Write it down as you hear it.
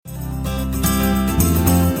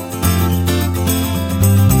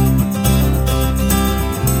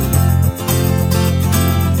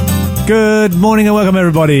Good morning and welcome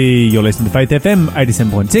everybody. You're listening to Faith FM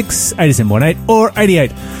 87.6, 87.8 or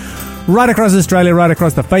 88. Right across Australia, right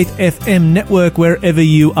across the Faith FM network, wherever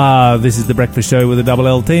you are. This is the Breakfast Show with the Double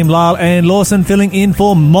L team. Lyle and Lawson filling in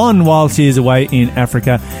for Mon while she is away in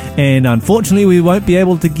Africa. And unfortunately, we won't be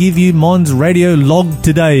able to give you Mon's radio log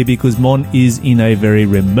today because Mon is in a very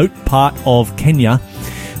remote part of Kenya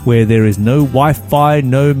where there is no Wi-Fi,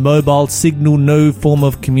 no mobile signal, no form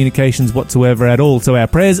of communications whatsoever at all. So our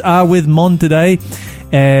prayers are with Mon today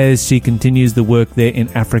as she continues the work there in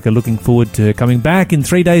Africa. Looking forward to her coming back in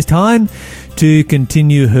 3 days' time to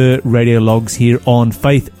continue her radio logs here on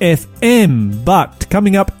Faith FM. But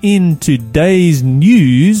coming up in today's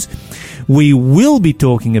news, we will be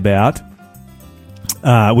talking about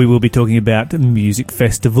music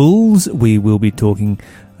festivals. We will be talking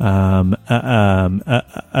about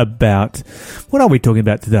what are we talking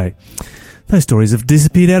about today? Those stories have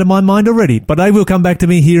disappeared out of my mind already, but they will come back to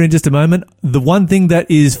me here in just a moment. The one thing that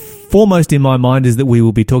is foremost in my mind is that we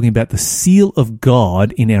will be talking about the seal of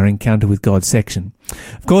God in our Encounter with God section.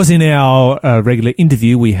 Of course, in our regular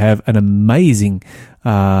interview, we have an amazing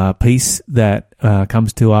piece that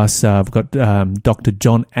comes to us. I've got Dr.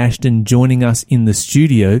 John Ashton joining us in the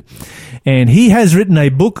studio, and he has written a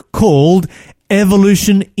book called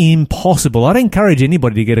Evolution Impossible. I'd encourage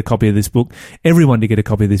anybody to get a copy of this book, everyone to get a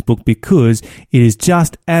copy of this book, because it is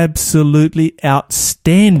just absolutely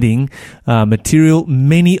outstanding material.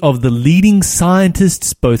 Many of the leading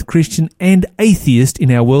scientists, both Christian and atheist in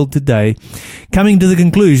our world today, coming to the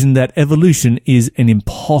conclusion that evolution is an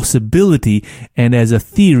impossibility and as a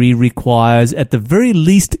theory requires at the very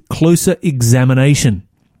least closer examination.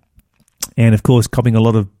 And of course, copying a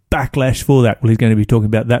lot of backlash for that. Well, he's going to be talking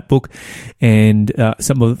about that book and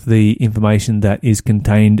some of the information that is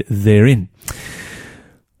contained therein.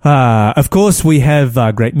 Of course, we have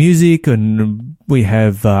great music, and we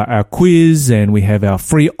have our quiz, and we have our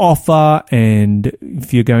free offer. And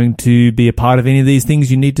if you're going to be a part of any of these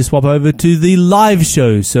things, you need to swap over to the live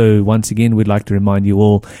show. So once again, we'd like to remind you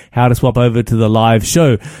all how to swap over to the live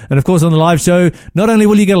show. And of course, on the live show, not only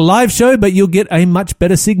will you get a live show, but you'll get a much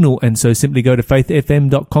better signal. And so simply go to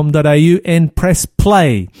faithfm.com.au and press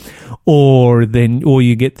play. Or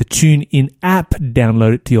you get the TuneIn app,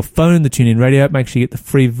 download it to your phone, the TuneIn radio app. Make sure you get the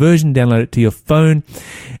free version, download it to your phone,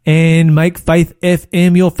 and make Faith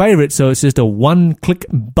FM your favorite. So it's just a one-click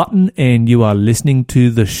button and you are listening to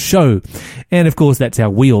the show. And of course, that's how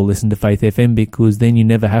we all listen to Faith FM, because then you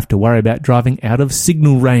never have to worry about driving out of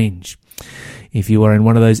signal range. If you are in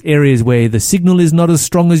one of those areas where the signal is not as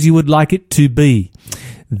strong as you would like it to be,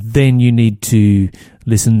 then you need to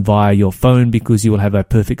listen via your phone, because you will have a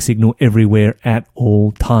perfect signal everywhere at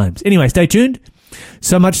all times. Anyway, stay tuned.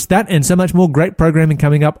 So much that and so much more great programming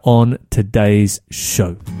coming up on today's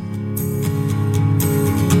show.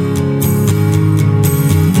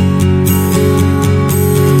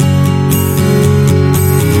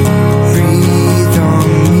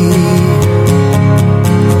 Breathe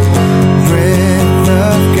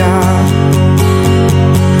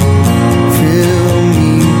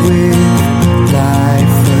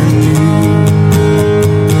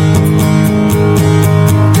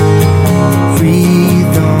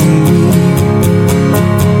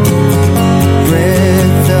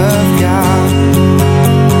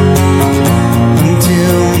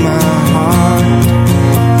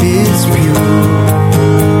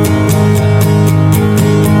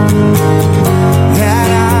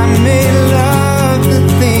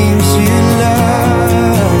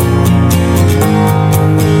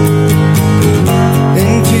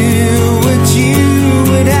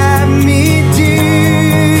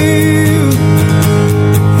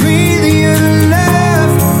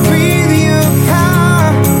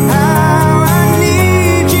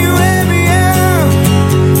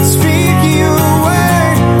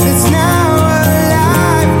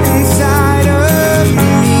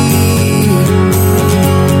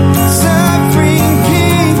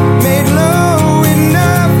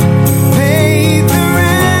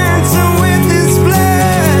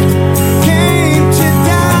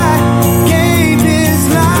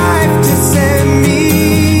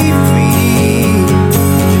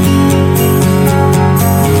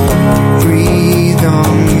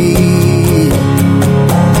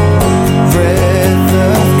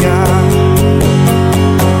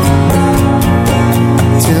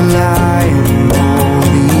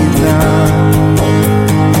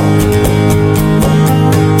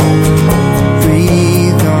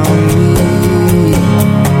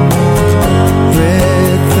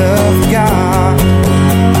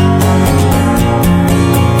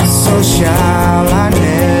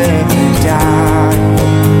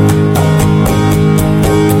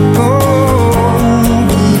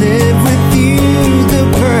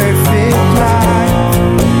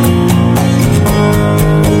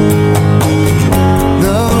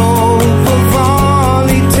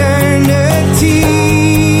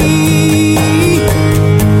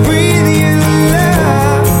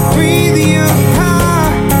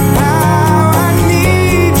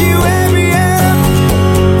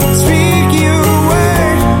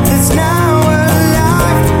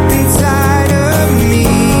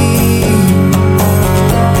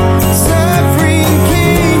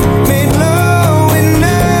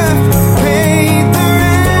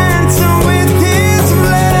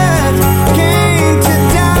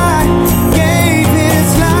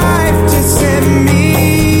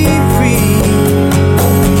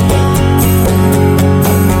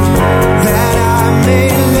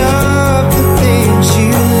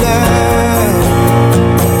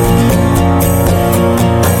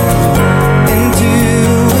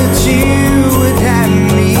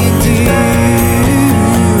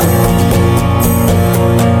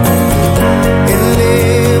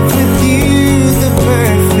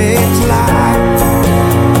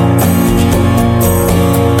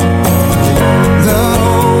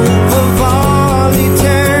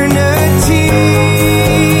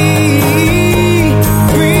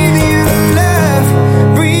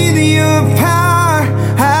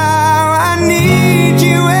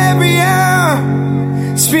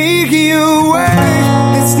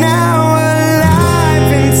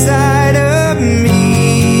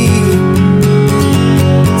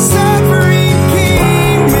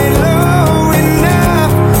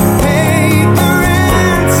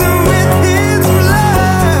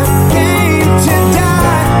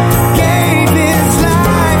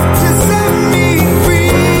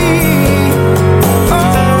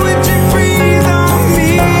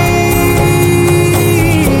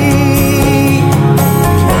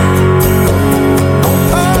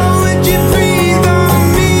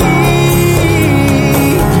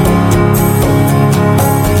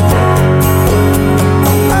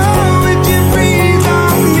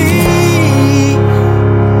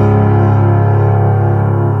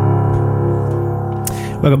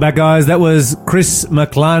back, guys. That was Chris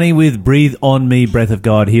McClarney with Breathe on Me, Breath of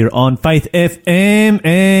God here on Faith FM.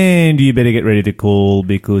 And you better get ready to call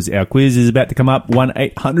because our quiz is about to come up.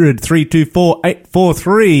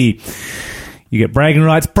 1-800-324-843. You get bragging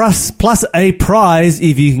rights plus a prize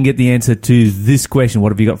if you can get the answer to this question.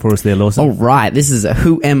 What have you got for us there, Lawson? All right. This is a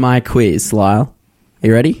Who Am I quiz, Lyle.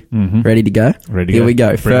 You ready? Mm-hmm. Ready to go? Ready to Here go. we go.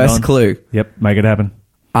 Bring it First on. clue. Yep, make it happen.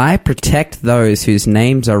 I protect those whose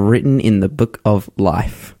names are written in the book of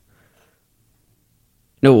life.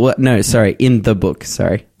 No, sorry, in the book,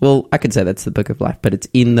 sorry. Well, I could say that's the book of life, but it's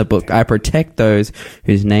in the book. I protect those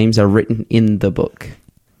whose names are written in the book.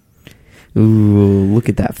 Ooh, look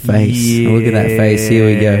at that face. Yeah. Look at that face. Here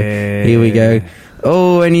we go.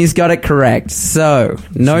 Oh, and he's got it correct. So,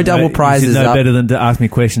 no double prizes You should know up. better than to ask me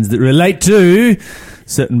questions that relate to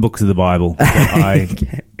certain books of the Bible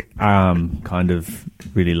that I kind of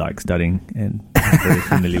really like studying and I'm very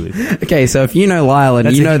familiar with. Okay, so if you know Lyle and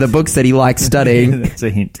That's you a know hint. the books that he likes studying, That's a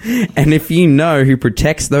hint. and if you know who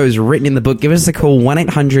protects those written in the book, give us a call,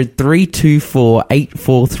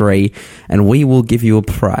 1-800-324-843, and we will give you a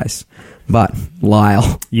prize. But,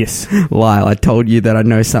 Lyle, Yes. I told you that I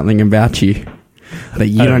know something about you. That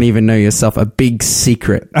you don't even know yourself. A big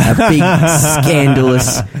secret. A big,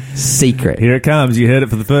 scandalous secret. Here it comes. You heard it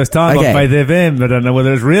for the first time Okay. on Faith FM. I don't know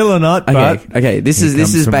whether it's real or not, but Okay. This It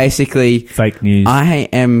comes is from basically... fake news. I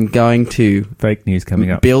am going to Fake news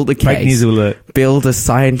coming up. build a case. Fake news alert. Build a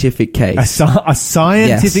scientific case. A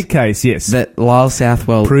scientific case, yes. that Lyle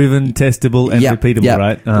Southwell... Proven, testable, and repeatable,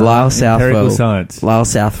 right? Lyle Southwell. Empirical science. Lyle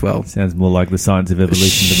Southwell. Sounds more like the science of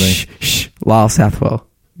evolution to me. Shh. Lyle Southwell.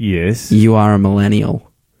 Yes. You are a millennial.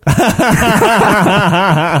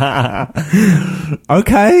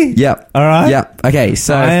 Okay. Yep. All right. Yep. Okay,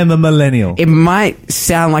 so... I am a millennial. It might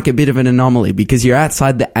sound like a bit of an anomaly because you're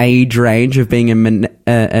outside the age range of being a millennial.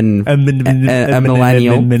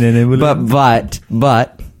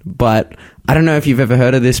 But I don't know if you've ever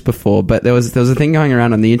heard of this before, but there was a thing going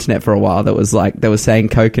around on the internet for a while that was like, they were saying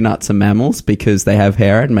coconuts are mammals because they have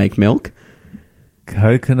hair and make milk.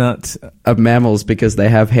 Coconuts Of mammals because they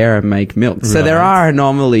have hair and make milk. So there Right. are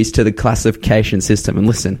anomalies to the classification system. And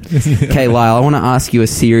listen, okay, Lyle, I want to ask you a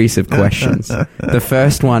series of questions. The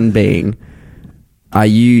first one being, are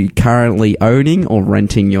you currently owning or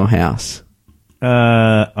renting your house?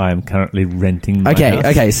 I am currently renting my house.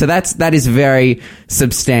 Okay, so that is very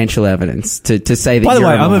substantial evidence to say that By the you're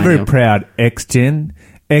way, a I'm a very millennial. proud X-Gen.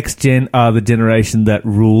 X-Gen are the generation that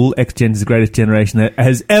rule. X-Gen is the greatest generation that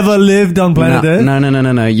has ever lived on planet Earth.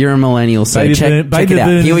 No. You're a millennial, so check it out.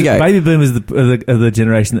 Here we go. Baby boomers are the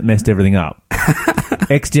generation that messed everything up.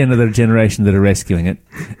 X-Gen are the generation that are rescuing it.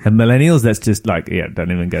 And millennials, that's just like,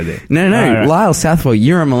 don't even go there. No. All right. Lyle Southwell,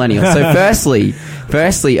 you're a millennial. So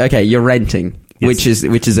firstly, okay, you're renting, Yes.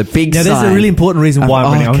 which is a big Now, sign. there's a really important reason why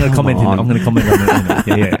I'm renting. I'm going to come comment on. I'm going to comment on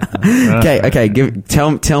it. Yeah. Okay.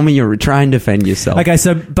 Tell me you're trying to defend yourself. Okay,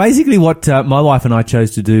 so basically what my wife and I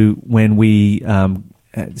chose to do when we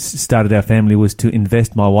started our family was to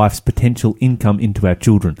invest my wife's potential income into our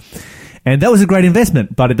children. And that was a great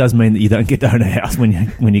investment, but it does mean that you don't get to own a house when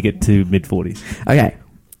you get to mid-40s. Okay.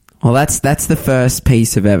 Well, that's the first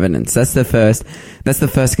piece of evidence. That's the first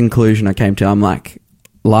conclusion I came to. I'm like,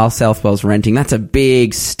 Lyle Southwell's renting. That's a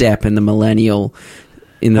big step in the millennial.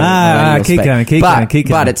 Millennial keep space. going.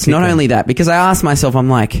 But it's not only that, because I asked myself,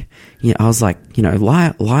 Lyle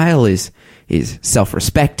is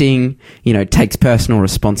self-respecting, takes personal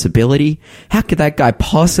responsibility. How could that guy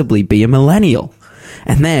possibly be a millennial?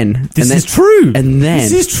 This is true. And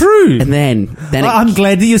then I'm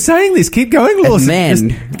glad that you're saying this. Keep going, Lawson.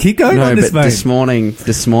 and then Just keep going on this but vein. this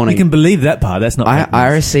morning, You can believe that part. That's not.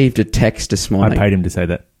 I received a text this I morning. paid him to say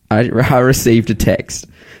that. I received a text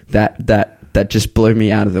that just blew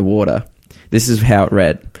me out of the water. This is how it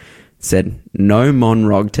read. It said, no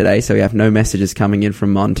Monrog today, so we have no messages coming in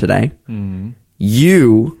from Mon today. Mm.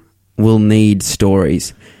 You will need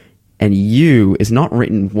stories. And you is not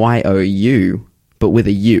written Y-O-U, but with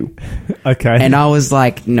a U. Okay. And I was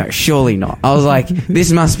like, no, surely not. I was like,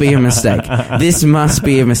 this must be a mistake. This must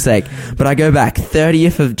be a mistake. But I go back,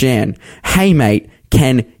 30th of Jan. Hey, mate,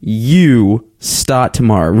 can you start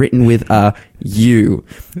tomorrow? Written with a U.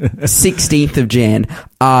 16th of Jan.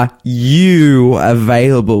 Are you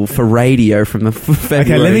available for radio from the February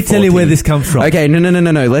Okay, let me tell you 14th? where this comes from. Okay, no.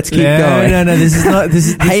 Let's keep going. No, this is not. This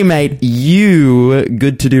is. Hey, mate, you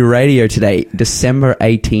good to do radio today, December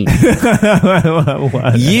 18th.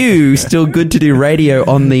 What? You still good to do radio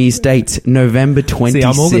on these dates, November 26th. See,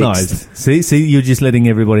 I'm organised. See, you're just letting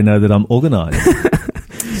everybody know that I'm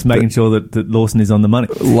organised. Just making sure that Lawson is on the money.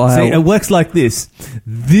 Lyle- See, it works like this.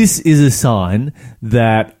 This is a sign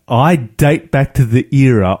that I date back to the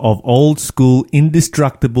era of old school,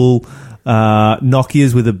 indestructible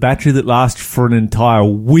Nokias with a battery that lasts for an entire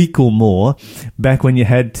week or more, back when you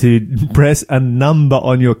had to press a number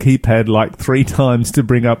on your keypad like 3 times to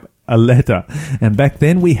bring up a letter. And back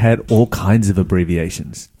then we had all kinds of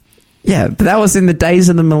abbreviations. Yeah, but that was in the days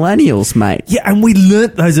of the millennials, mate. Yeah, and we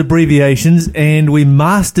learnt those abbreviations and we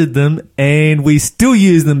mastered them and we still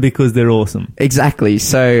use them because they're awesome. Exactly.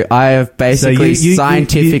 So I have basically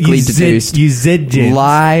scientifically deduced you Z-gens.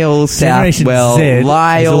 Lyle Generation Southwell, Z has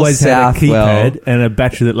Lyle always had a Southwell, keypad and a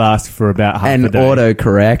battery that lasts for about half a and day.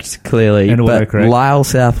 autocorrect, clearly. And but autocorrect. Lyle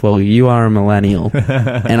Southwell, you are a millennial.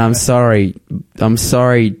 And I'm sorry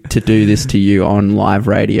to do this to you on live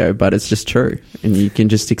radio, but it's just true. And you can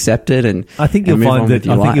just accept it and I think and move on with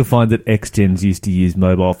your life. you'll find that X-Gens used to use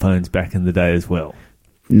mobile phones back in the day as well.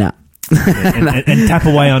 Nah. and tap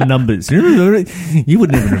away on numbers. You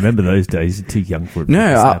wouldn't even remember those days. You're too young for it.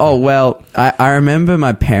 No, I remember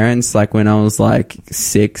my parents, like when I was like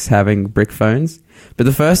 6, having brick phones. But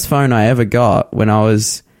the first phone I ever got when I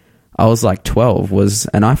was like 12 was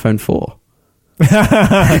an iPhone 4.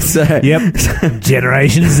 So, Yep.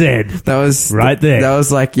 Generation Z. That was right there. That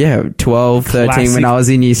was like 12, 13 Classic when I was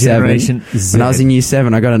in year 7. Generation Z. When I was in year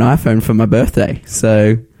 7, I got an iPhone for my birthday.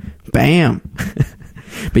 So, bam.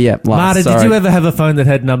 But yeah, Marta, did you ever have a phone that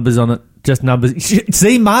had numbers on it? Just numbers.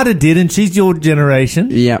 See, Marta did, and she's your generation.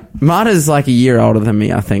 Yeah, Marta's like a year older than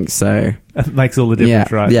me, I think. So that makes all the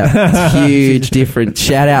difference, right? Yeah, it's huge difference.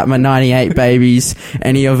 Shout out my 98 babies.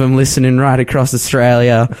 Any of them listening right across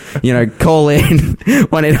Australia, call in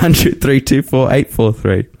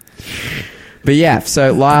 1-800-324-843. But yeah,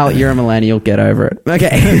 so Lyle, you're a millennial. Get over it.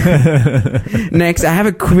 Okay. Next, I have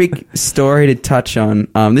a quick story to touch on.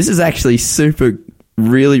 This is actually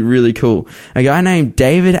really, really cool. A guy named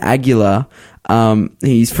David Aguilar,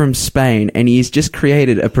 he's from Spain, and he's just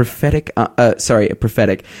created a prosthetic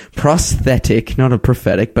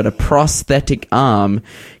arm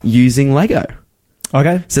using Lego.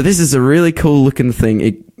 Okay. So this is a really cool looking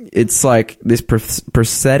thing. It's like this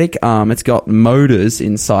prosthetic arm. It's got motors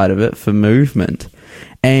inside of it for movement.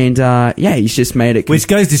 And, he's just made it... Which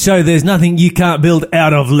goes to show there's nothing you can't build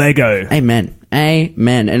out of Lego. Amen.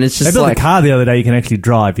 And it's just they built a car the other day you can actually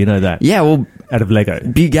drive, you know that? Yeah, well... Out of Lego.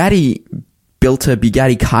 Bugatti built a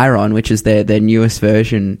Bugatti Chiron, which is their newest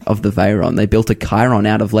version of the Veyron. They built a Chiron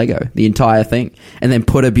out of Lego, the entire thing, and then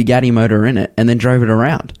put a Bugatti motor in it and then drove it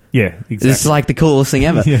around. Yeah, exactly. It's like the coolest thing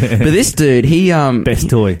ever. Yeah. But this dude, best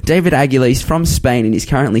toy. David Aguilar, he's from Spain and he's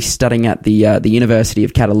currently studying at the University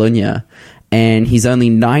of Catalonia, and he's only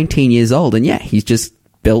 19 years old, and he's just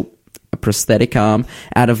built a prosthetic arm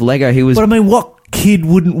out of Lego. But I mean, what kid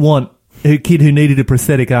wouldn't want... A kid who needed a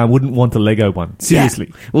prosthetic arm wouldn't want a Lego one.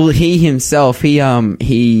 Seriously. Yeah. Well, he himself, he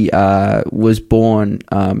was born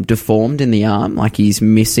deformed in the arm, like he's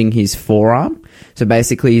missing his forearm. So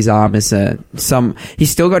basically, his arm is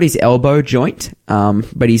he's still got his elbow joint,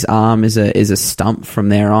 but his arm is a stump from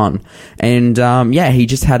there on. And he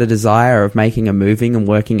just had a desire of making a moving and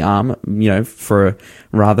working arm, for a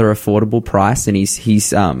rather affordable price. And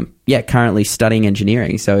he's currently studying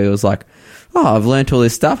engineering. So he was like, I've learnt all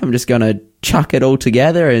this stuff. I'm just going to chuck it all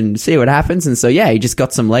together and see what happens. And so, he just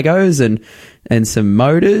got some Legos and some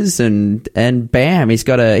motors and bam, he's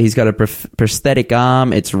got a prosthetic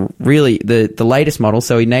arm. It's really the latest model.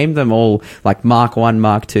 So he named them all like Mark 1,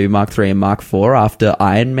 Mark 2, Mark 3 and Mark 4 after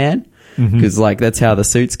Iron Man. Because that's how the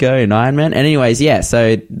suits go in Iron Man. And anyways,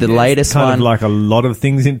 so the latest kind one, of like a lot of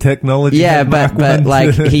things in technology. Yeah, but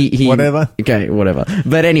like he whatever. Okay, whatever.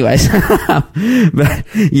 But anyways,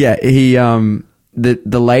 the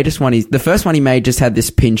latest one the first one he made just had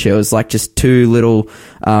this pincher. It was like just 2 little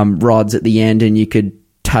rods at the end, and you could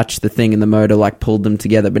touch the thing and the motor like pulled them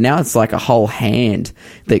together. But now it's like a whole hand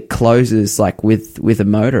that closes like with a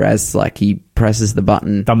motor as like he presses the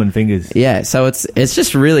button. Thumb and fingers. Yeah, so it's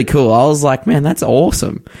just really cool. I was like, man, that's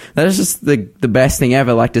awesome. That is just the best thing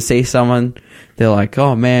ever. Like to see someone, they're like,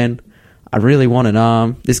 oh man, I really want an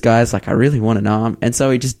arm. This guy's like, I really want an arm. And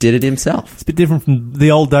so he just did it himself. It's a bit different from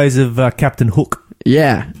the old days of Captain Hook.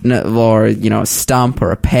 Yeah, or a stump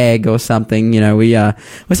or a peg or something. We're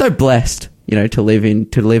so blessed, to live in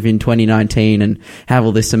 2019 and have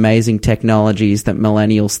all this amazing technologies that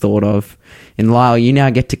millennials thought of. And Lyle, you now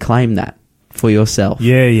get to claim that for yourself.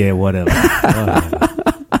 Yeah, whatever.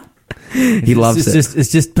 He loves it.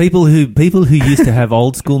 It's just people who used to have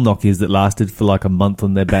old school Nokias that lasted for like a month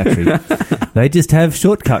on their battery. They just have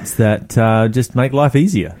shortcuts that just make life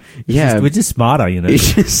easier. We're just smarter, You're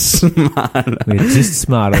just smarter. We're just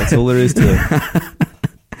smarter. That's all there is to it.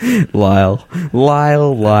 Lyle.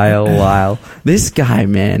 This guy,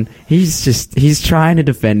 man, he's trying to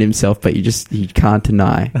defend himself, but you can't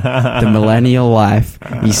deny the millennial life.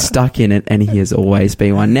 He's stuck in it, and he has always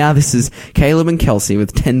been one. Now this is Caleb and Kelsey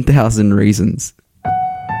with 10,000 Reasons.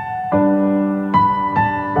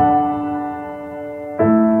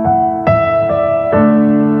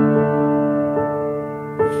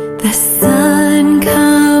 The sun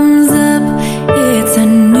comes up, it's a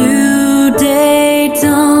new day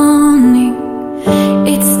dawning.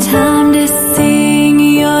 It's time to sing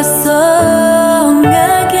your song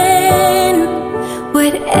again.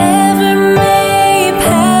 Whatever may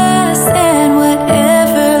pass and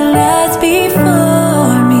whatever lies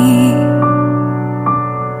before me,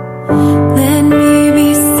 let me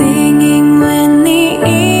be singing when the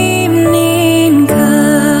evening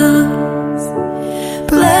comes.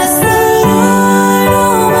 Bless the Lord,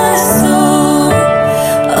 oh my soul,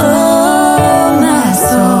 oh my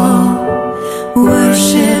soul.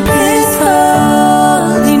 Worship His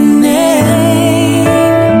holy name.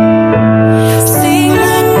 Sing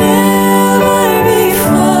like never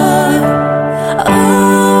before,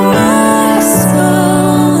 oh my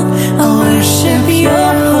soul. I worship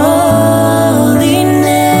Your holy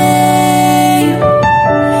name.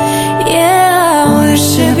 Yeah, I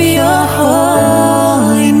worship Your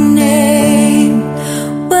holy name.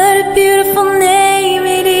 What a beautiful name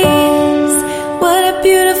it is. What a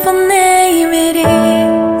beautiful name it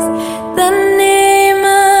is. The name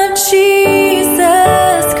of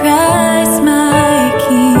Jesus Christ, my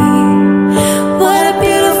King. What a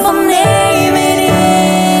beautiful name it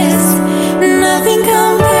is. Nothing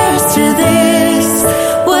compares to this.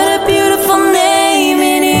 What a beautiful name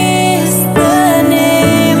it is. The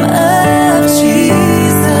name of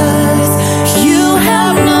Jesus. You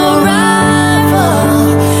have no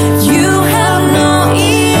rival. You have no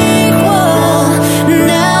equal.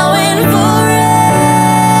 Now and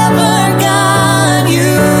forever, God,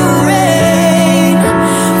 you reign.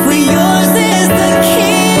 For yours is the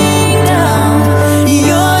kingdom.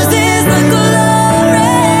 Yours is the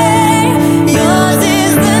glory. Yours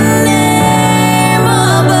is the name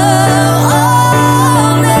above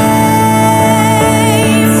all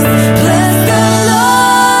names. Bless the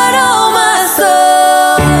Lord, oh my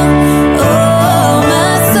soul, oh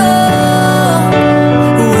my soul.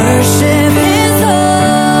 Worship His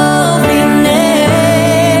holy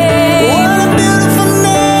name. What a beautiful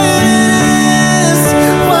name it is.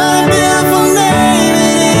 What a beautiful name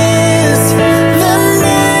it is. The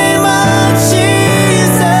name of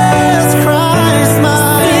Jesus Christ,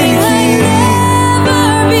 my King.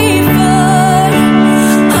 Never before,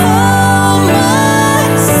 oh my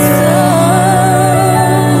soul.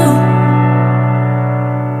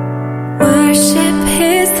 Worship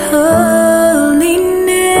His holy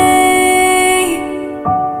name.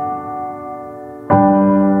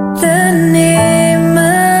 The name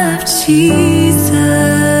of Jesus.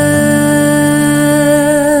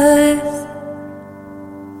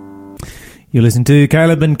 You listen to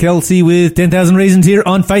Caleb and Kelsey with 10,000 Reasons here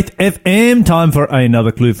on Faith FM. Time for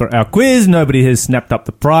another clue for our quiz. Nobody has snapped up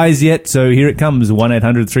the prize yet, so here it comes.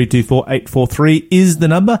 1-800-324-843 is the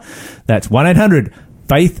number. That's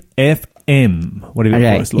 1-800-FAITH-FM. What have you got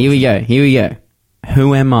Okay, for us, here we go.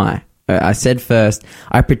 Who am I? I said first,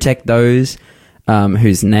 I protect those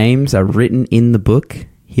whose names are written in the book.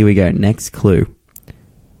 Here we go. Next clue.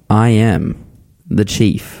 I am the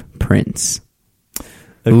chief prince.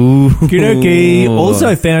 Ooh. Okey-dokey.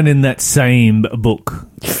 Also found in that same book.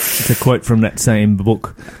 It's a quote from that same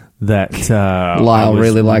book that Lyle I was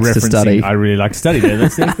really likes to referencing. study. I really like to study. Yeah,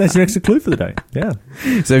 that's your extra clue for the day. Yeah.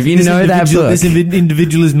 So if you know that book. This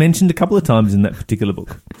individual is mentioned a couple of times in that particular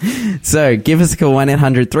book. So give us a call,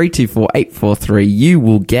 1-800-324-843. You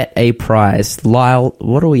will get a prize. Lyle,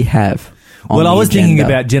 what do we have on Well, I the was thinking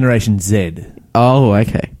agenda? about Generation Z. Oh,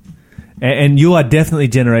 okay. And you are definitely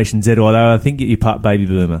Generation Z, although I think you're part baby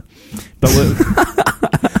boomer. But He's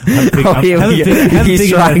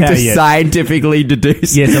trying to scientifically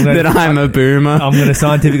deduce that I'm a boomer. I'm going to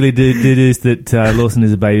scientifically deduce that Lawson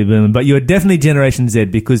is a baby boomer. But you're definitely Generation Z,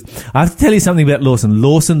 because I have to tell you something about Lawson.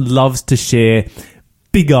 Lawson loves to share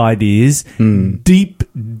big ideas, deep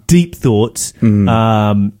thoughts,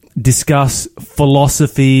 discuss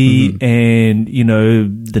philosophy and, you know,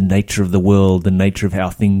 the nature of the world, the nature of how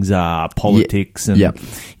things are, politics and,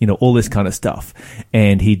 you know, all this kind of stuff.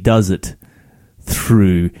 And he does it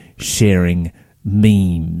through sharing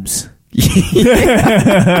memes. This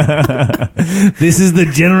is the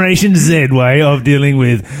Generation Z way of dealing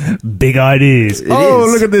with big ideas.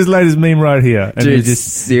 Look at this latest meme right here. And dude, just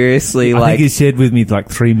seriously, I think he's shared with me like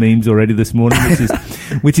 3 memes already this morning, which is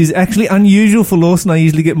which is actually unusual for Lawson. I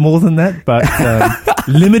usually get more than that, but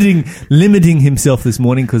limiting himself this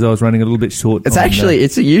morning because I was running a little bit short.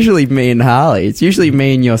 It's usually me and Harley. It's usually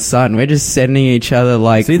me and your son. We're just sending each other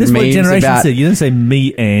like see, this is what memes generation about. said. You don't say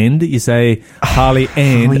me and, you say Harley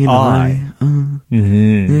and I.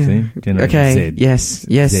 See? Generation Okay. Z. Yes.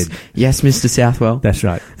 Z. Yes, Mr. Southwell. That's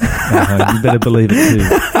right. You better believe it too.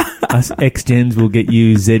 Us X-Gens will get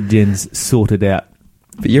you Z-Gens sorted out.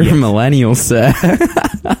 But you're a millennial, sir.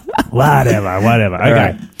 Whatever. Okay.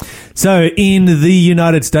 right. So in the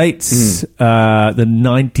United States, the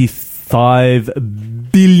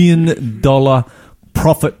 $95 billion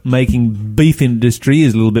profit-making beef industry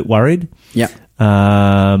is a little bit worried. Yeah.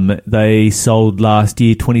 They sold last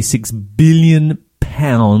year 26 billion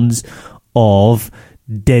pounds of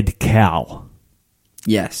dead cow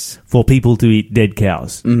Yes. for people to eat dead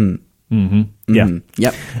cows. Yeah.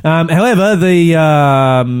 Yep. However, they've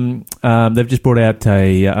just brought out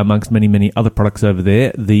amongst many other products over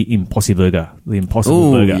there, the Impossible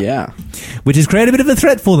Burger, yeah. which has created a bit of a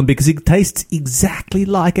threat for them because it tastes exactly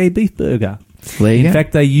like a beef burger. There you In go.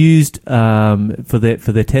 fact, they used for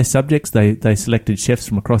their test subjects, they selected chefs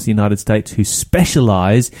from across the United States who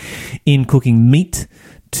specialise in cooking meat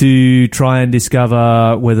to try and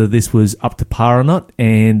discover whether this was up to par or not,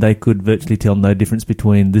 and they could virtually tell no difference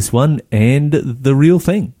between this one and the real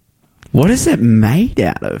thing. What is it made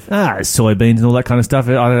out of? Soybeans and all that kind of stuff.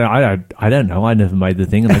 I don't know. I never made the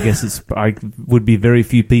thing, and I guess I would be very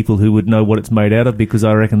few people who would know what it's made out of because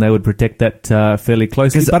I reckon they would protect that fairly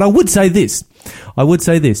closely. But I would say this.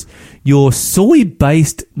 Your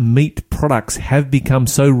soy-based meat products have become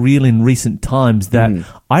so real in recent times that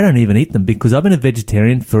I don't even eat them because I've been a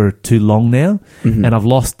vegetarian for too long now, and I've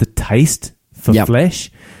lost the taste for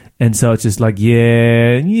flesh. And so it's just like,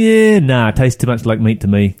 it tastes too much like meat to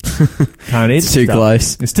me. Can't eat It's too stuff.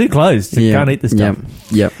 close. It's too close. Can't eat the stuff.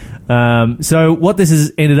 Yep. So what this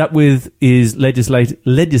has ended up with is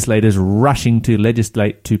legislators rushing to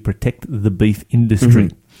legislate to protect the beef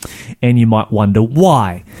industry. And you might wonder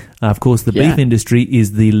why. Of course, the beef industry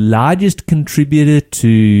is the largest contributor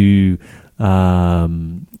to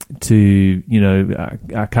carbon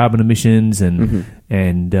emissions and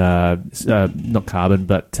not carbon,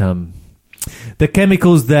 but the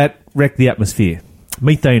chemicals that wreck the atmosphere,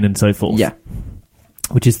 methane and so forth. Yeah.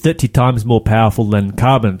 Which is 30 times more powerful than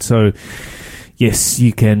carbon. So, yes,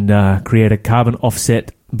 you can create a carbon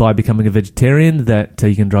offset by becoming a vegetarian that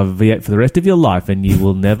you can drive a V8 for the rest of your life, and you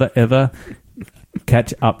will never, ever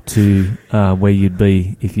catch up to where you'd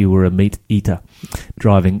be if you were a meat eater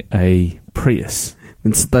driving a Prius.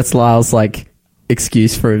 That's Lyle's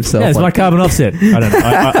excuse for himself. Yeah, it's my carbon offset. I don't know.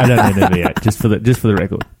 I don't need a V8, just for the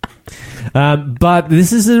record. But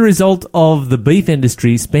this is a result of the beef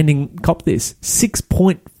industry spending, cop this,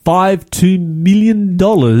 $6.52 million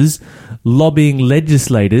lobbying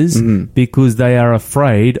legislators because they are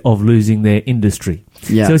afraid of losing their industry.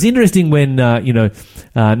 Yeah. So it's interesting when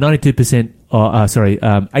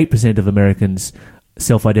 8% of Americans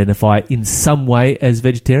self-identify in some way as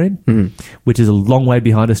vegetarian, which is a long way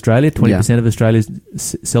behind Australia. 20% of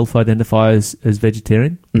Australians self-identify as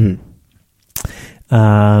vegetarian.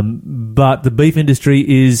 But the beef industry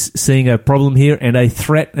is seeing a problem here and a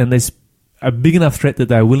threat, and there's a big enough threat that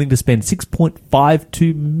they're willing to spend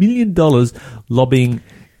 $6.52 million lobbying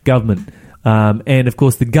government. And, of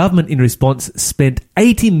course, the government, in response, spent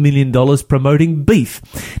 $80 million promoting beef.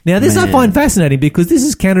 Now, this I find fascinating because this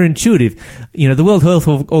is counterintuitive. You know, the World Health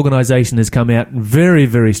Organization has come out very,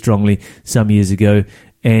 very strongly some years ago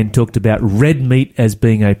and talked about red meat as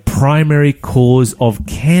being a primary cause of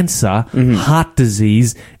cancer, heart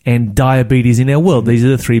disease, and diabetes in our world. These are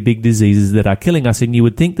the three big diseases that are killing us, and you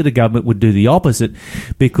would think that a government would do the opposite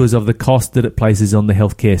because of the cost that it places on the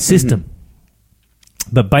healthcare system.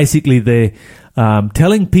 But basically, they're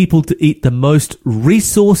telling people to eat the most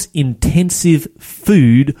resource-intensive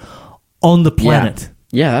food on the planet.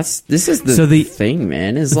 Yeah, this is the thing,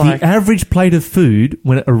 man. Is the average plate of food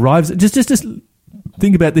when it arrives. Just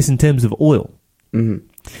think about this in terms of oil.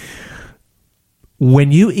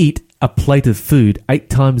 When you eat a plate of food, 8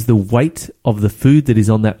 times the weight of the food that is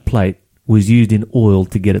on that plate was used in oil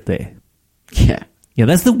to get it there. Yeah. Yeah,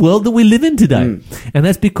 that's the world that we live in today. And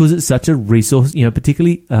that's because it's such a resource,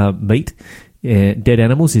 particularly meat, dead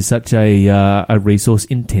animals is such a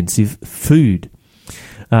resource-intensive food.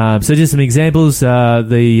 So just some examples,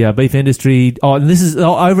 the beef industry, and this is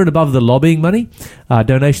over and above the lobbying money,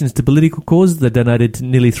 donations to political causes. They donated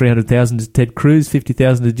nearly $300,000 to Ted Cruz,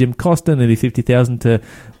 $50,000 to Jim Costa, nearly $50,000 to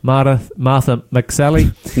Martha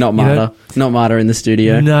McSally. Not Martha. Not Martha in the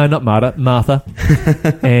studio. No, not Martha.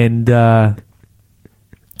 And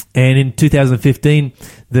And in 2015,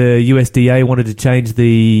 the USDA wanted to change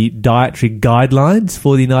the dietary guidelines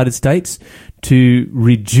for the United States to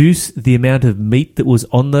reduce the amount of meat that was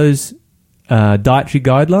on those dietary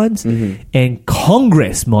guidelines. And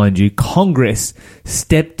Congress, mind you, Congress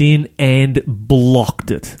stepped in and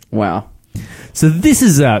blocked it. Wow. So this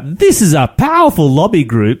is a powerful lobby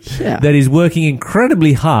group that is working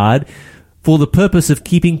incredibly hard for the purpose of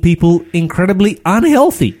keeping people incredibly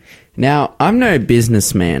unhealthy. Now, I'm no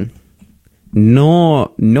businessman, nor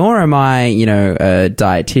am I, a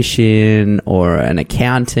dietitian or an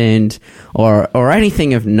accountant or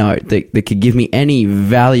anything of note that could give me any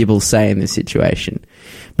valuable say in this situation.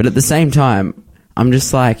 But at the same time, I'm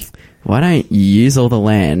just like, why don't you use all the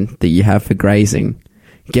land that you have for grazing,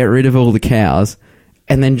 get rid of all the cows,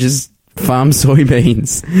 and then just farm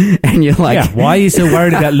soybeans? And you're like... Yeah, why are you so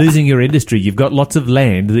worried about losing your industry? You've got lots of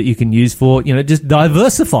land that you can use for, just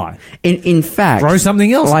diversify. In fact... Grow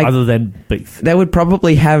something else other than beef. They would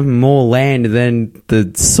probably have more land than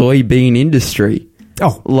the soybean industry.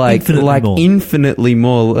 Oh, infinitely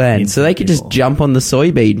more land. So they could just jump on the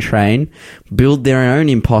soybean train, build their own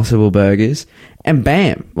Impossible Burgers, and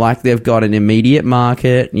bam, they've got an immediate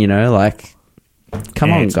market,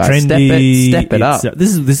 Come on, guys, trendy. Step it up.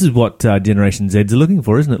 This is what Generation Zs are looking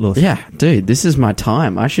for, isn't it, Lewis? Yeah, dude, this is my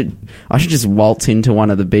time. I should just waltz into one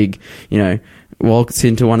of the big, big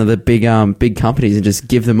companies and just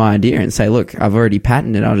give them my idea and say, look, I've already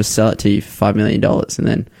patented it. I'll just sell it to you for $5 million, and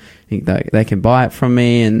then they can buy it from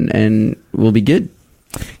me, and we'll be good.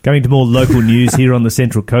 Going to more local news here on the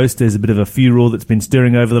Central Coast, there's a bit of a furore that's been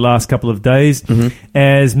stirring over the last couple of days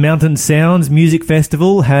as Mountain Sounds Music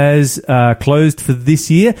Festival has closed for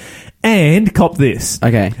this year. And cop this.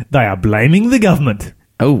 Okay. They are blaming the government.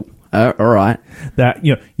 Oh, all right. That,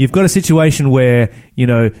 you've got a situation where,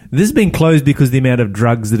 this has been closed because of the amount of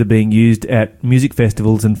drugs that are being used at music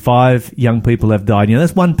festivals, and 5 young people have died.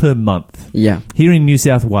 That's 1 per month. Yeah. Here in New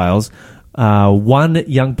South Wales, 1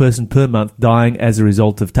 young person per month dying as a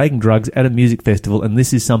result of taking drugs at a music festival, and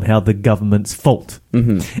this is somehow the government's fault.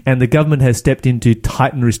 And the government has stepped in to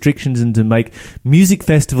tighten restrictions and to make music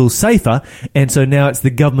festivals safer, and so now it's the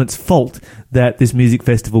government's fault that this music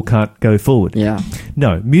festival can't go forward. Yeah.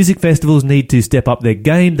 No, music festivals need to step up their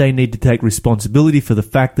game. They need to take responsibility for the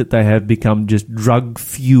fact that they have become just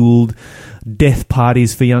drug-fueled death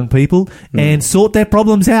parties for young people and sort their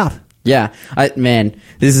problems out. Yeah,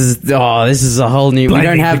 this is a whole new. We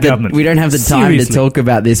don't have the time Seriously. to talk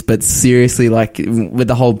about this, but seriously, with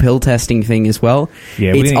the whole pill testing thing as well,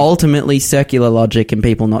 it's ultimately circular logic and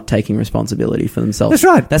people not taking responsibility for themselves. That's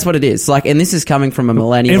right. That's what it is. And this is coming from a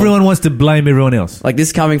millennial. Everyone wants to blame everyone else. This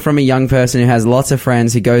is coming from a young person who has lots of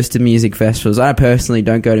friends who goes to music festivals. I personally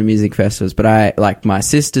don't go to music festivals, but my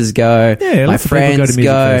sisters go, my friends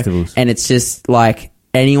go, and it's just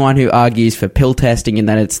anyone who argues for pill testing and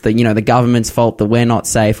that it's the government's fault that we're not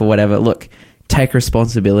safe or whatever, look, take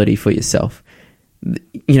responsibility for yourself.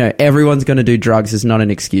 Everyone's going to do drugs is not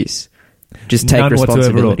an excuse. Just take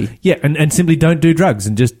responsibility. Yeah, and simply don't do drugs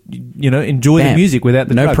and just enjoy the music without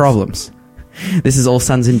the drugs. No problems. This is All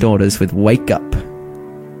Sons and Daughters with Wake Up.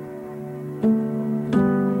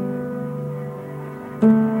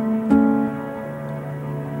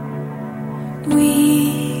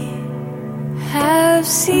 I've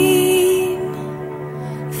seen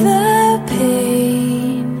the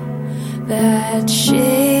pain that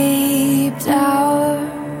shaped our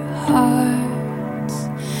hearts,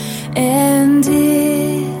 and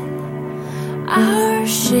in our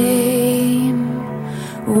shame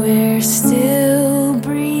we're still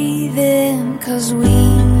breathing, 'cause we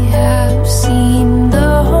have seen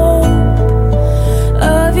the hope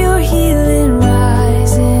of your healing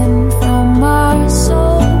rising from our souls.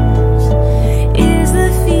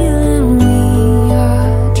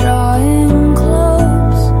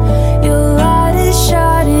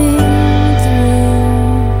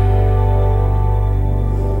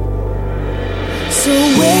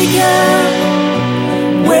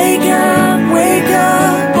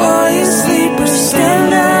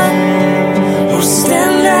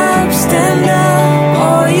 Stand up, stand up.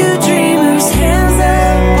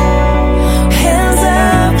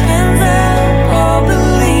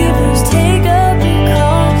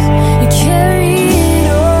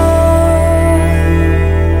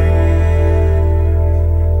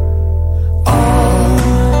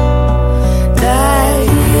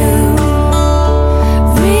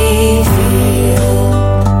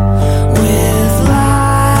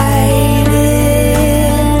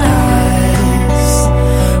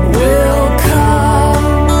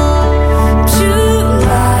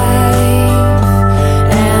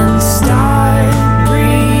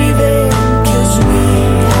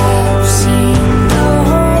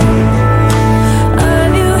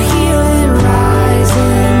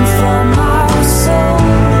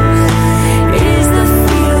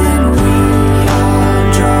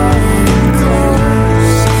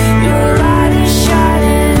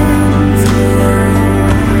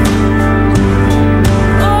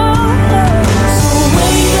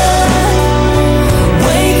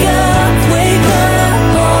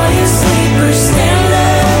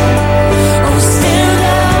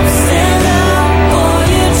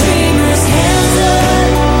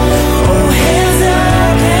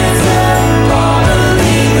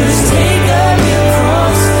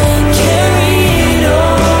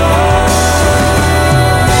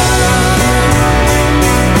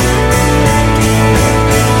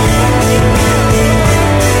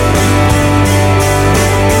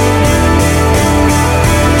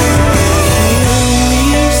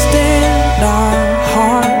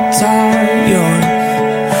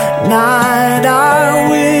 Not our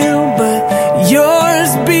will, but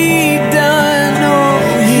yours be done. Oh,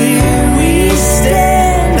 here we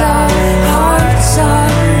stand, our hearts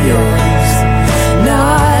are yours.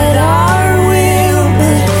 Not our will,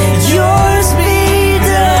 but yours be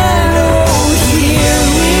done. Oh, here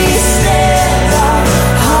we stand, our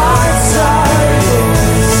hearts are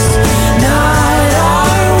yours. Not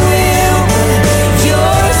our will, but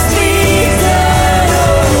yours be done.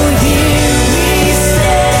 Oh, here we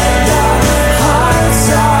stand, our hearts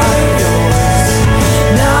are yours.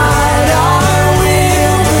 Not our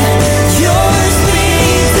will, but yours be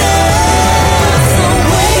done. So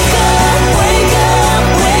wake up, wake up,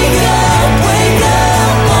 wake up, wake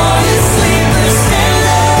up, all you sleepers, stand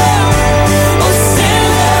up. Oh,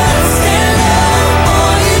 stand up,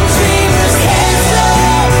 all you dreamers, hands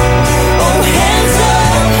up. Oh, hands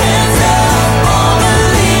up, all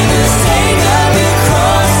believers, take up your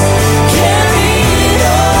cross, carry it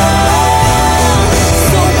on.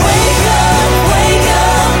 So wake up, wake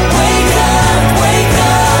up, wake up, wake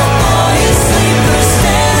up, all you sleepers,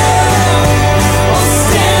 stand up. Oh,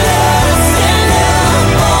 stand up,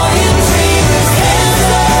 all you dreamers, hands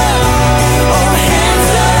up. Oh, hands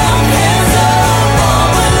up, all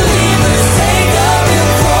believers, take up your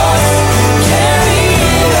cross, carry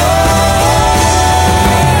it on.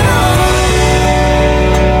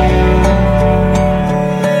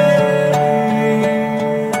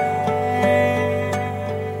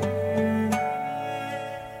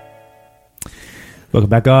 Welcome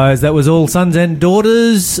back, guys. That was all Sons and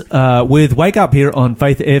Daughters with Wake Up here on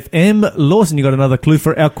Faith FM. Lawson, you got another clue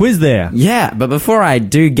for our quiz there. Yeah, but before I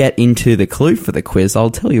do get into the clue for the quiz, I'll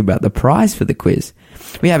tell you about the prize for the quiz.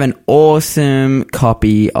 We have an awesome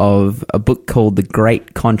copy of a book called The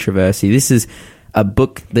Great Controversy. This is a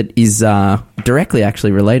book that is directly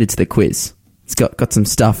actually related to the quiz. It's got some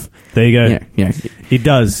stuff. There you go. Yeah. It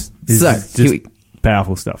does. It's So, just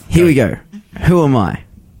powerful stuff. Here we go. Who am I?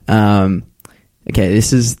 Okay,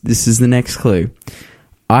 this is the next clue.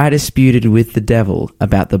 I disputed with the devil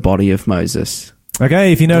about the body of Moses.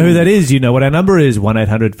 Okay, if you know who that is, you know what our number is,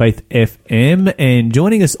 1-800-FAITH-FM. And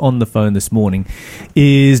joining us on the phone this morning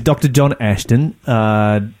is Dr. John Ashton.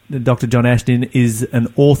 Dr. John Ashton is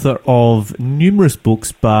an author of numerous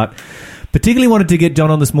books, but particularly wanted to get John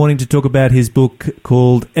on this morning to talk about his book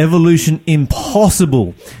called Evolution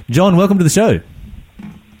Impossible. John, welcome to the show.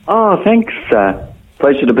 Oh, thanks.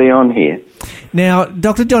 Pleasure to be on here. Now,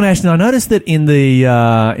 Dr. John Ashton, I noticed that in the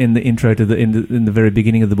intro to in the very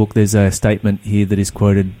beginning of the book, there's a statement here that is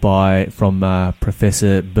quoted from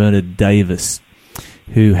Professor Bernard Davis,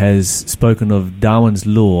 who has spoken of Darwin's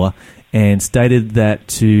law and stated that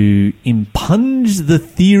to impinge the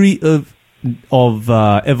theory of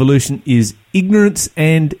evolution is ignorance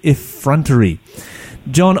and effrontery.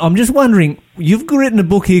 John, I'm just wondering, you've written a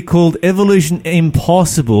book here called Evolution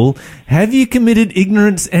Impossible. Have you committed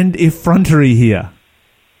ignorance and effrontery here?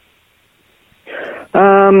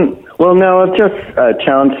 Well, no, I've just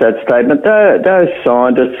challenged that statement. Those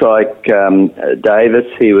scientists like Davis,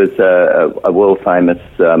 he was a world-famous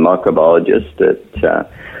microbiologist at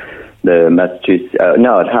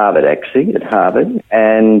at Harvard, actually,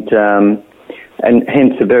 and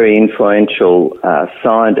hence a very influential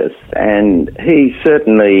scientist. And he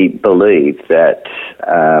certainly believed that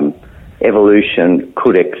evolution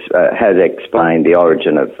has explained the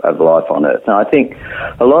origin of life on Earth. And I think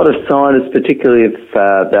a lot of scientists, particularly of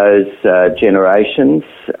those generations,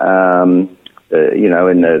 in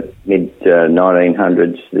the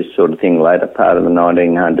mid-1900s, this sort of thing, later part of the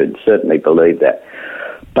 1900s, certainly believed that.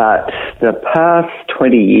 But the past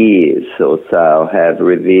 20 years or so have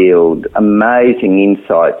revealed amazing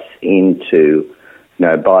insights into,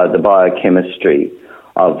 the biochemistry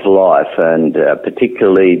of life, and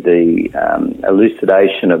particularly the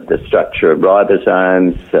elucidation of the structure of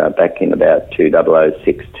ribosomes back in about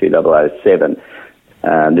 2006, 2007.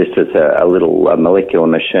 This is a little molecular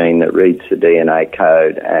machine that reads the DNA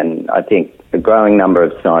code, and I think a growing number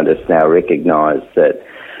of scientists now recognise that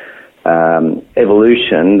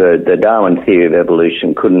evolution, the Darwin theory of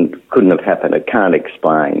evolution, couldn't have happened. It can't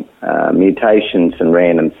explain mutations, and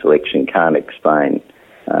random selection can't explain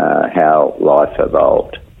how life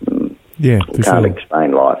evolved. Yeah, for can't sure.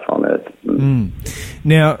 explain life on Earth.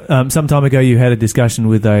 Now, some time ago, you had a discussion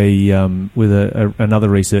with another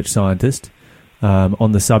research scientist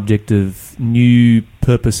on the subject of new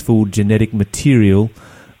purposeful genetic material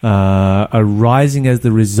arising as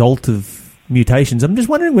the result of mutations. I'm just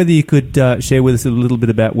wondering whether you could share with us a little bit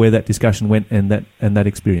about where that discussion went and that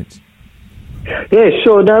experience. Yeah,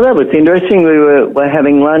 sure. No, that was interesting. We were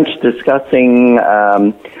having lunch discussing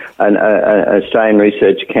an Australian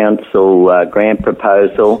Research Council grant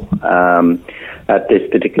proposal. At this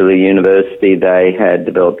particular university, they had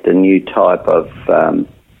developed a new type of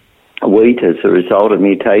wheat as a result of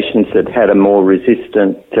mutations that had a more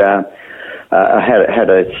resistant, had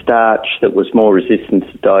a starch that was more resistant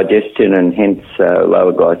to digestion and hence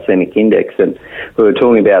lower glycemic index. And we were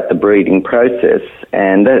talking about the breeding process,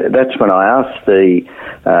 and that's when I asked the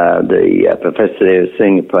professor there, the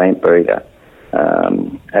senior plant breeder,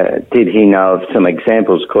 did he know of some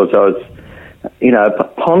examples? Because I was,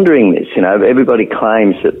 pondering this. Everybody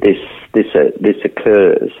claims that this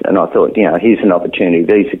occurs, and I thought, here's an opportunity.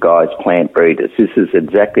 These are guys, plant breeders. This is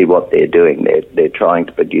exactly what they're doing. They're trying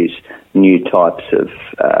to produce new types of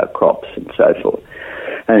crops and so forth.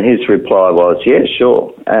 And his reply was, yeah,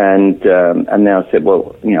 sure. And then I said,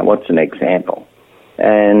 well, what's an example?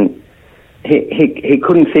 And he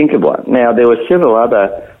couldn't think of one. Now, there were several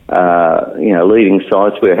other, leading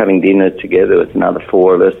scientists. We were having dinner together with another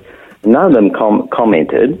 4 of us. None of them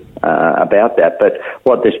commented about that, but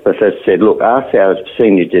what this professor said, look, ask our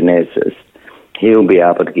senior geneticist. He'll be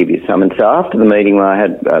able to give you some. And so after the meeting, I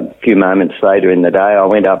had a few moments later in the day, I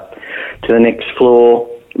went up to the next floor,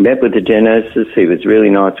 met with the geneticist. He was a really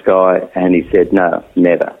nice guy, and he said, no,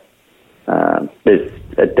 never.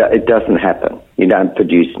 It doesn't happen. You don't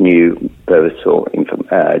produce new births or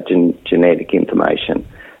genetic information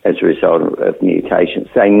as a result of mutations.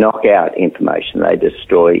 They knock out information. They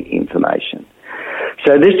destroy information.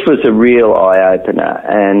 So this was a real eye-opener,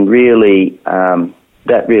 and really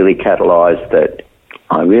that really catalysed that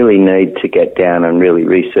I really need to get down and really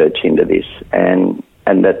research into this. And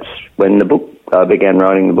that's when I began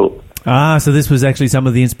writing the book. So this was actually some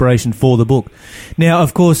of the inspiration for the book. Now,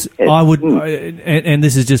 of course, I would, and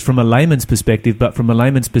this is just from a layman's perspective, but from a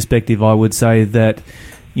layman's perspective, I would say that,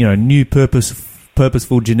 new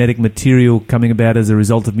purposeful genetic material coming about as a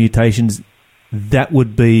result of mutations, that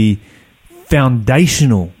would be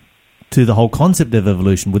foundational to the whole concept of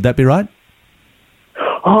evolution. Would that be right?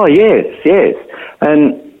 Oh, yes.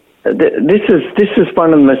 And this is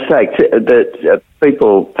one of the mistakes that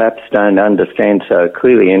people perhaps don't understand so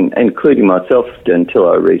clearly, and including myself until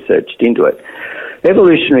I researched into it.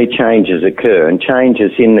 Evolutionary changes occur, and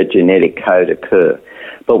changes in the genetic code occur.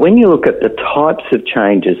 But when you look at the types of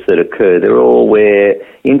changes that occur, they're all where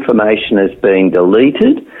information is being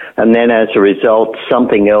deleted, and then as a result,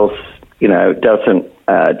 something else,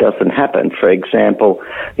 doesn't happen. For example,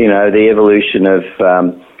 the evolution of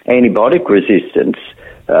antibiotic resistance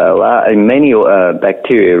in many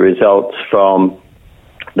bacteria results from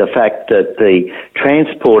the fact that the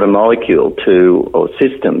transporter molecule or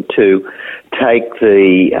system to take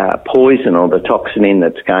the poison or the toxin in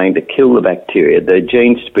that's going to kill the bacteria, the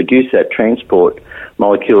genes to produce that transport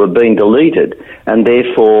molecule have been deleted, and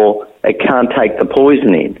therefore it can't take the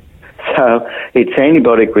poison in. So its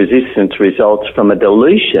antibiotic resistance results from a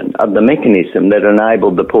deletion of the mechanism that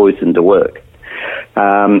enabled the poison to work.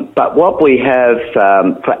 But what we have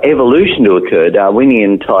for evolution to occur,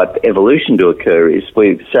 Darwinian type evolution to occur, is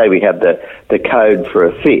we have the code for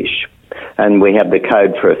a fish, and we have the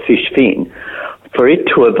code for a fish fin. For it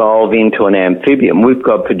to evolve into an amphibian, we've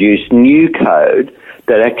got to produce new code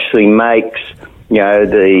that actually makes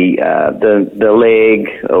the leg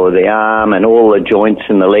or the arm and all the joints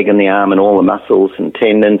in the leg and the arm and all the muscles and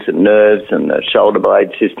tendons and nerves and the shoulder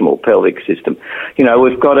blade system or pelvic system.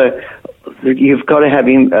 You've got to have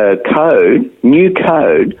new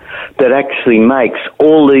code that actually makes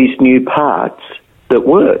all these new parts that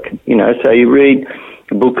work. So you read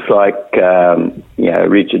books like,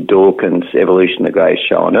 Richard Dawkins' Evolution, the Greatest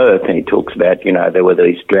Show on Earth, and he talks about, there were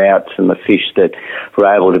these droughts and the fish that were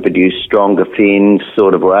able to produce stronger fins,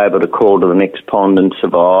 sort of were able to crawl to the next pond and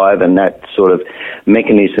survive, and that sort of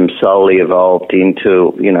mechanism solely evolved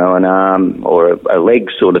into, an arm or a leg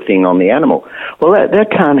sort of thing on the animal. Well,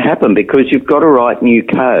 that can't happen because you've got to write new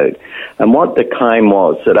code. And what the claim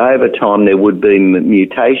was that over time there would be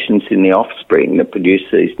mutations in the offspring that produce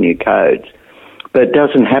these new codes. But it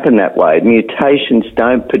doesn't happen that way. Mutations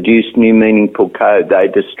don't produce new meaningful code. They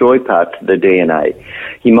destroy parts of the DNA.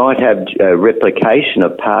 You might have replication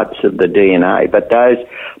of parts of the DNA, but those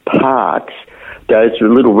parts, those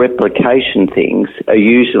little replication things, are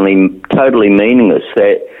usually totally meaningless.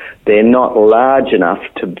 They're not large enough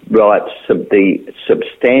to write the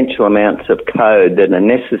substantial amounts of code that are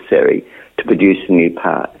necessary to produce a new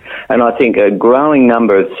part. And I think a growing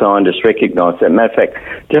number of scientists recognise that. Matter of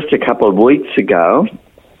fact, just a couple of weeks ago,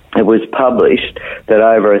 it was published that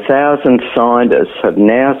over 1,000 scientists have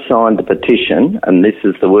now signed the petition, and this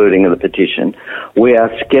is the wording of the petition: "We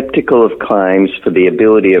are sceptical of claims for the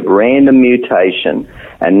ability of random mutation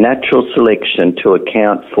and natural selection to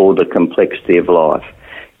account for the complexity of life.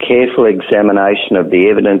 Careful examination of the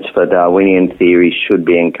evidence for Darwinian theory should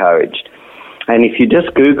be encouraged." And if you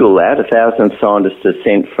just Google that, 1,000 scientists'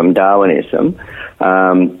 dissent from Darwinism,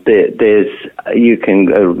 there's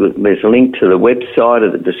a link to the website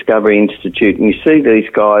of the Discovery Institute, and you see these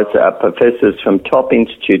guys are professors from top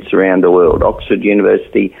institutes around the world: Oxford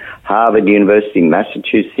University, Harvard University,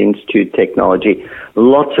 Massachusetts Institute of Technology,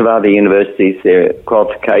 lots of other universities. Their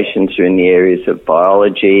qualifications are in the areas of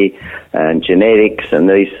biology and genetics and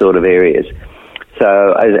these sort of areas.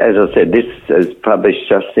 So, as I said, this is published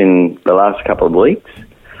just in the last couple of weeks,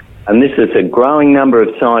 and this is a growing number of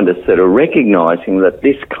scientists that are recognising that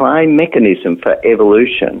this claim mechanism for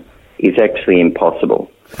evolution is actually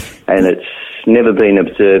impossible, and it's never been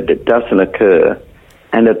observed, it doesn't occur,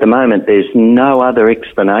 and at the moment there's no other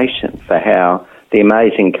explanation for how the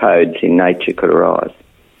amazing codes in nature could arise.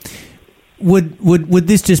 Would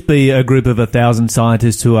this just be a group of 1,000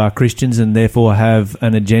 scientists who are Christians and therefore have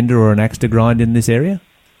an agenda or an axe to grind in this area?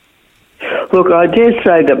 Look, I dare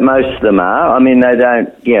say that most of them are. I mean, they don't,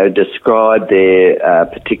 describe their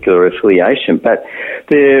particular affiliation, but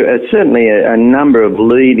there are certainly a number of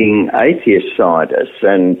leading atheist scientists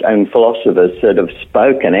and philosophers that have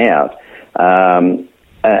spoken out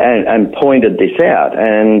and pointed this out,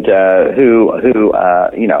 and who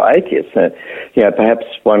are atheists. Perhaps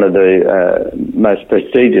one of the most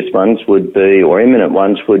prestigious ones would be, or eminent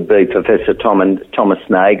ones would be, Professor Thomas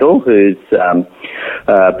Nagel, who's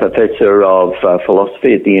Professor of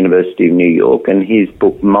Philosophy at the University of New York, and his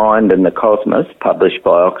book Mind and the Cosmos, published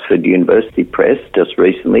by Oxford University Press just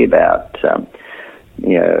recently, about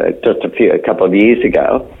just a couple of years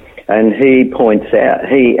ago, and he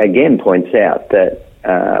again points out that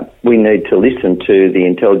we need to listen to the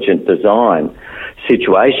intelligent design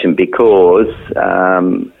situation, because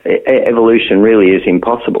evolution really is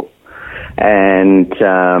impossible. And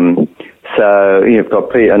so you've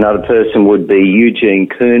got another person would be Eugene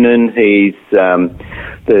Koonin. He's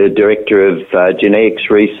the director of genetics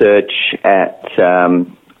research at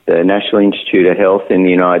the National Institute of Health in the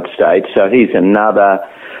United States. So he's another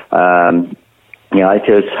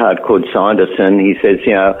atheist, hardcore scientist, and he says,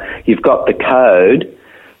 you've got the code,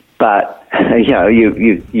 but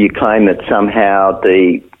you claim that somehow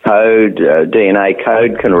the code, DNA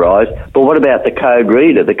code, can arise. But what about the code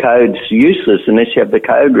reader? The code's useless unless you have the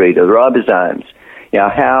code reader, the ribosomes.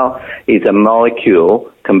 How is a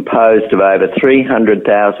molecule composed of over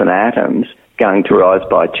 300,000 atoms going to rise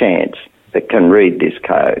by chance that can read this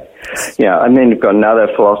code? And then you've got another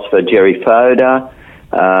philosopher, Jerry Fodor,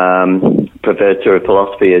 professor of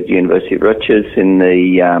philosophy at the University of Rutgers in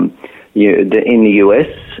the US,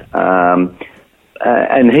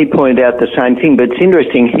 and he pointed out the same thing. But it's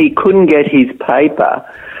interesting, he couldn't get his paper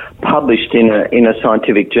published in a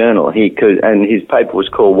scientific journal. He could, and his paper was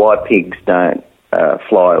called "Why Pigs Don't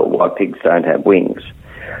Fly" or "Why Pigs Don't Have Wings."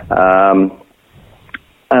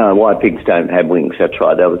 Why Pigs Don't Have Wings. That's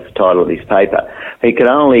right. That was the title of his paper. He could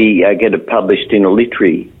only get it published in a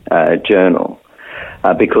literary journal.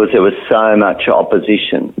 Because there was so much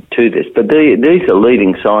opposition to this. But these are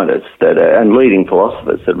leading scientists and leading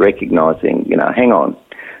philosophers that recognising, hang on,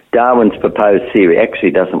 Darwin's proposed theory actually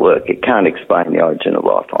doesn't work. It can't explain the origin of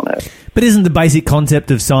life on Earth. But isn't the basic concept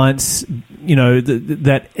of science,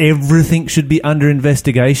 that everything should be under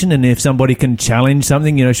investigation, and if somebody can challenge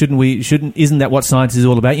something, isn't that what science is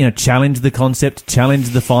all about? Challenge the concept, challenge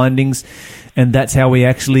the findings, and that's how we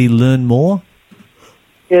actually learn more?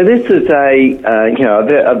 Yeah, this is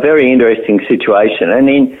a very interesting situation,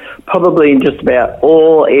 and probably in just about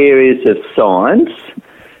all areas of science,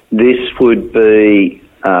 this would be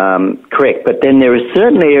correct. But then there are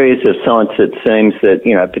certain areas of science that seems that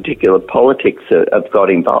particular politics have got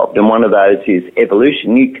involved, and one of those is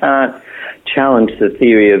evolution. You can't challenge the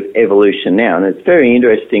theory of evolution now, and it's very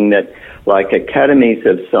interesting that, like, academies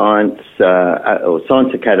of science or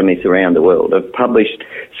science academies around the world have published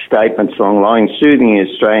statements along the lines, including the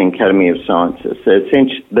Australian Academy of Sciences.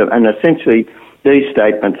 Essentially, these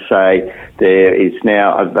statements say there is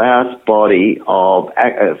now a vast body of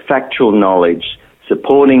factual knowledge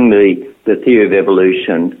supporting the theory of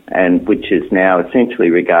evolution, and which is now essentially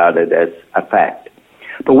regarded as a fact.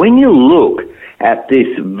 But when you look at this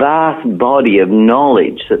vast body of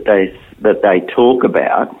knowledge that they talk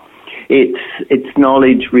about, It's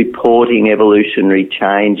knowledge reporting evolutionary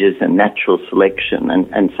changes and natural selection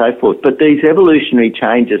and so forth. But these evolutionary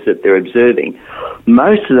changes that they're observing,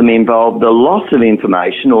 most of them involve the loss of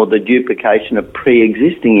information or the duplication of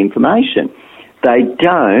pre-existing information. They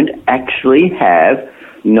don't actually have,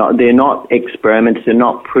 they're not experiments, they're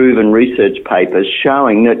not proven research papers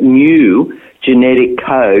showing that new genetic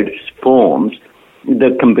code forms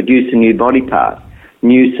that can produce a new body part,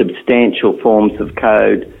 new substantial forms of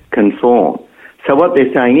code can form. So what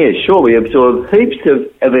they're saying is, sure, we absorb heaps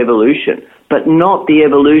of evolution, but not the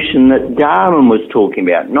evolution that Darwin was talking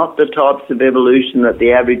about, not the types of evolution that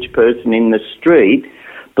the average person in the street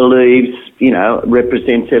believes,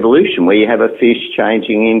 represents evolution, where you have a fish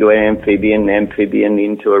changing into an amphibian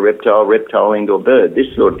into a reptile into a bird,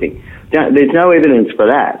 this sort of thing. There's no evidence for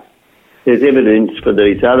that. There's evidence for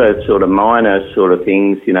these other sort of minor sort of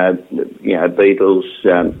things, beetles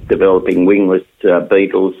developing wingless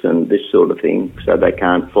beetles and this sort of thing, so they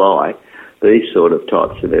can't fly. These sort of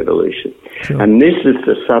types of evolution. Sure. And this is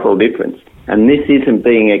the subtle difference. And this isn't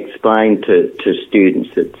being explained to students.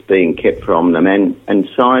 It's being kept from them. And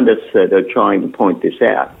scientists that are trying to point this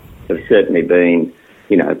out have certainly been,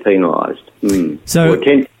 penalised. So,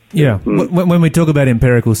 when we talk about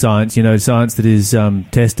empirical science, science that is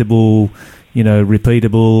testable,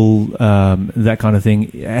 repeatable, that kind of thing,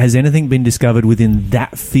 has anything been discovered within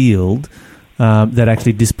that field that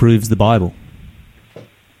actually disproves the Bible?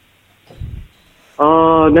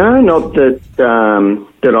 Oh, no, not that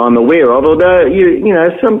that I'm aware of. Although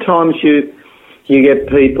sometimes you get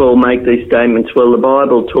people make these statements. Well, the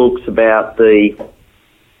Bible talks about the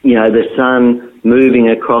sun moving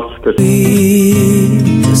across the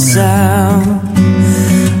sound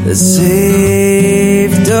that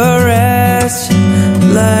saved a wretch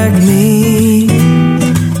like me.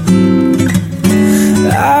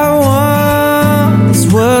 I once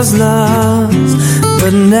was lost,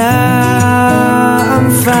 but now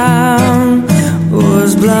I'm found.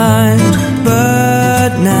 Was blind,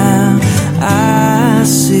 but now I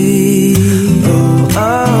see.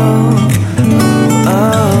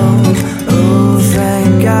 Oh,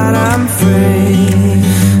 thank God I'm free.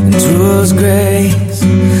 And 'twas grace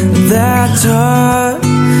that taught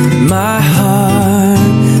my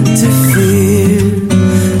heart to fear,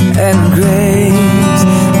 and grace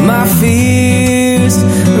my fears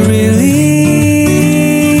relieved.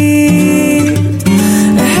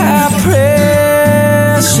 How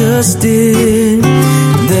precious did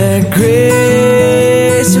that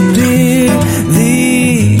grace appear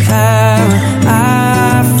the hour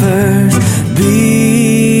I first believed.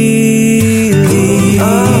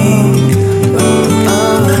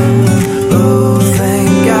 Oh, thank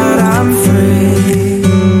God I'm free.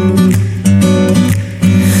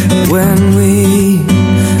 When we've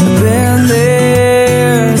been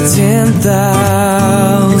there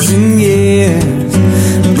 10,000 years,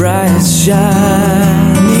 bright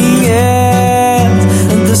shining as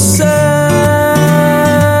the sun,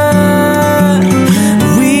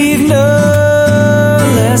 we've no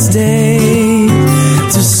less days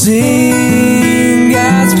to sing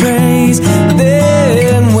God's praise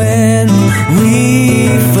than when we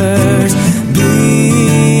first begun.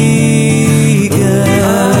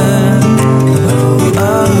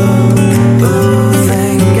 Oh,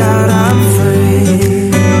 thank God I'm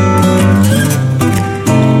free.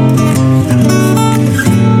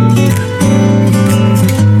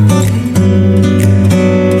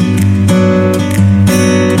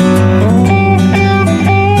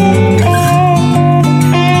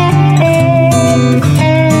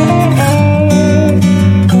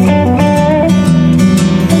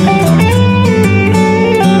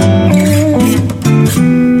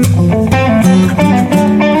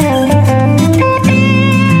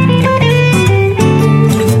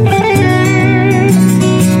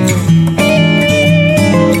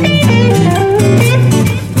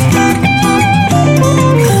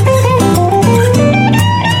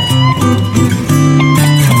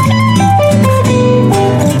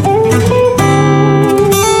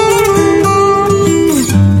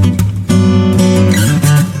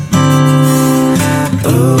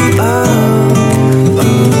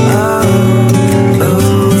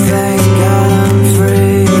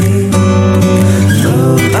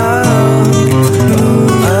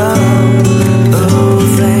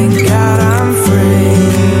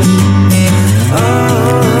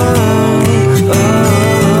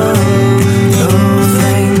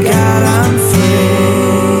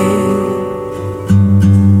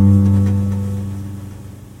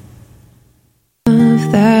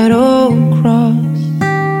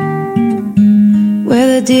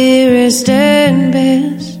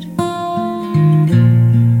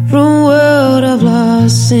 all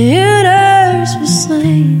sinners were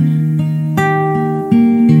slain.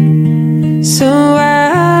 So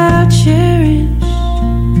I'll cherish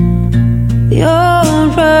the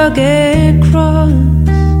old rugged cross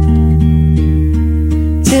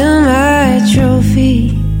till my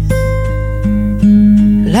trophies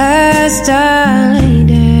last I lay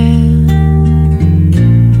down.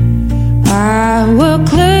 I will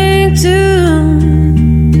cling to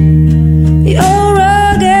the old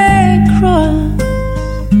rugged cross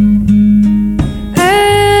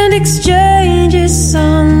and exchange it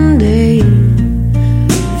someday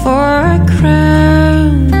for a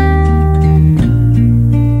crown.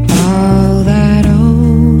 All that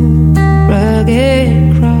old rugged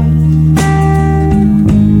cross,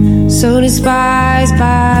 so despised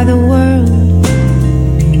by the world,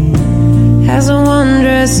 has a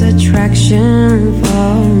wondrous attraction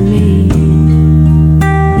for me.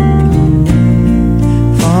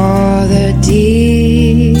 For the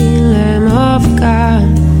dear Lamb of God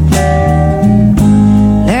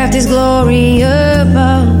left His glory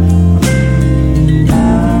above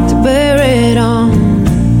to bear it on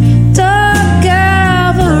dark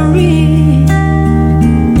Calvary.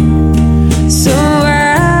 So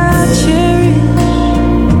I'll cherish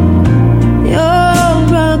the old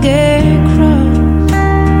rugged cross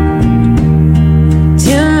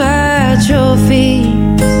till my trophies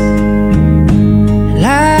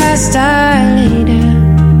last I lay down.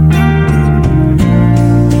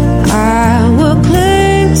 I will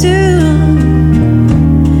cling to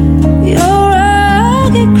the old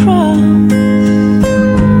rugged cross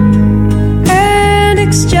and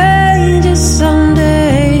exchange it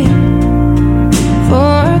someday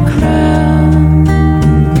for a crown.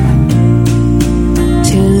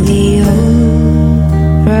 To the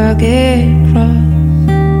old rugged cross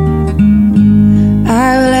I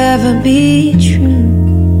will ever be true.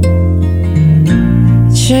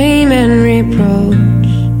 Change